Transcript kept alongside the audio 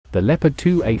The Leopard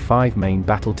 2A5 main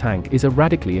battle tank is a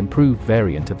radically improved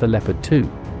variant of the Leopard 2.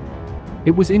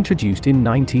 It was introduced in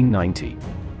 1990.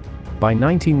 By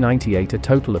 1998, a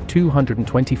total of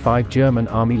 225 German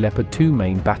Army Leopard 2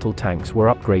 main battle tanks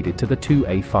were upgraded to the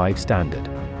 2A5 standard.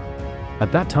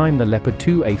 At that time, the Leopard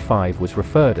 2A5 was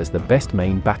referred as the best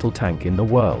main battle tank in the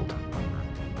world.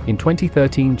 In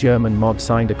 2013, German MOD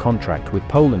signed a contract with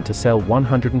Poland to sell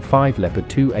 105 Leopard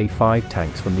 2A5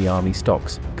 tanks from the Army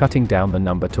stocks, cutting down the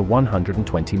number to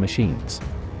 120 machines.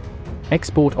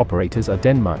 Export operators are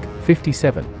Denmark,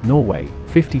 57, Norway,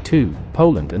 52,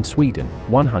 Poland and Sweden,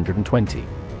 120.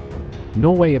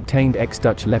 Norway obtained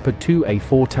ex-Dutch Leopard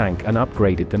 2A4 tank and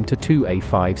upgraded them to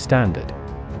 2A5 standard.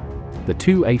 The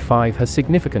 2A5 has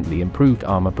significantly improved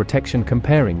armor protection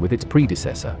comparing with its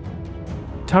predecessor.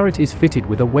 Turret is fitted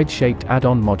with a wedge-shaped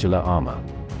add-on modular armor.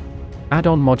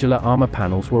 Add-on modular armor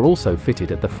panels were also fitted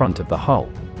at the front of the hull.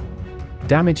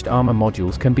 Damaged armor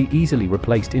modules can be easily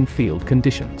replaced in field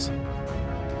conditions.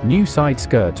 New side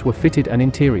skirts were fitted and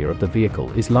interior of the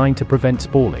vehicle is lined to prevent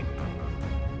spalling.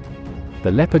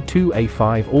 The Leopard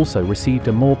 2A5 also received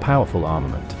a more powerful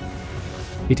armament.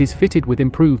 It is fitted with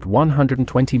improved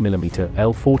 120mm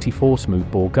L44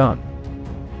 smoothbore gun.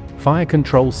 Fire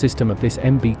control system of this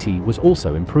MBT was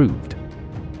also improved.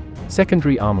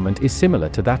 Secondary armament is similar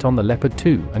to that on the Leopard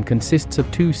 2 and consists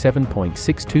of two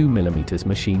 7.62mm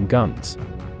machine guns.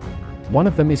 One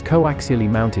of them is coaxially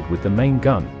mounted with the main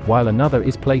gun, while another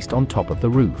is placed on top of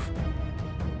the roof.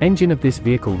 Engine of this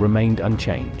vehicle remained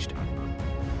unchanged.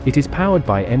 It is powered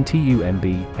by MTU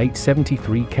MB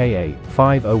 873Ka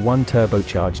 501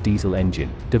 turbocharged diesel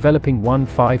engine, developing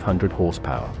 500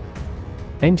 horsepower.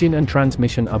 Engine and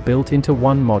transmission are built into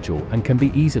one module and can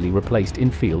be easily replaced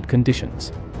in field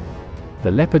conditions.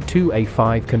 The Leopard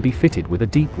 2A5 can be fitted with a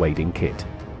deep wading kit.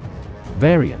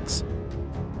 Variants: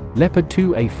 Leopard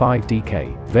 2A5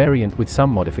 DK, variant with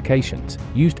some modifications,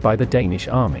 used by the Danish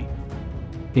Army.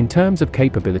 In terms of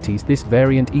capabilities, this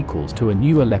variant equals to a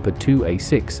newer Leopard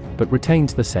 2A6, but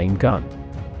retains the same gun.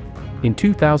 In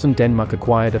 2000, Denmark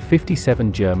acquired a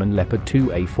 57 German Leopard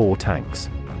 2A4 tanks.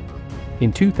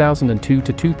 In 2002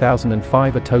 to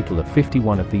 2005, a total of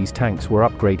 51 of these tanks were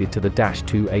upgraded to the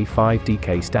 -2A5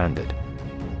 DK standard.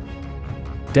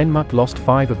 Denmark lost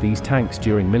 5 of these tanks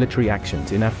during military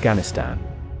actions in Afghanistan.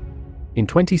 In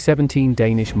 2017,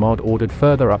 Danish MOD ordered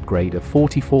further upgrade of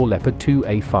 44 Leopard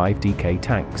 2A5 DK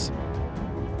tanks.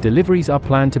 Deliveries are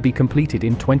planned to be completed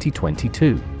in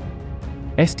 2022.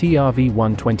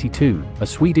 STRV-122, a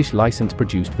Swedish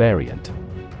license-produced variant.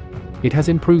 It has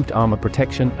improved armor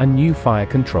protection and new fire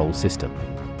control system.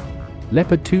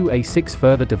 Leopard 2A6,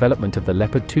 further development of the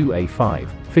Leopard 2A5,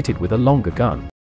 fitted with a longer gun.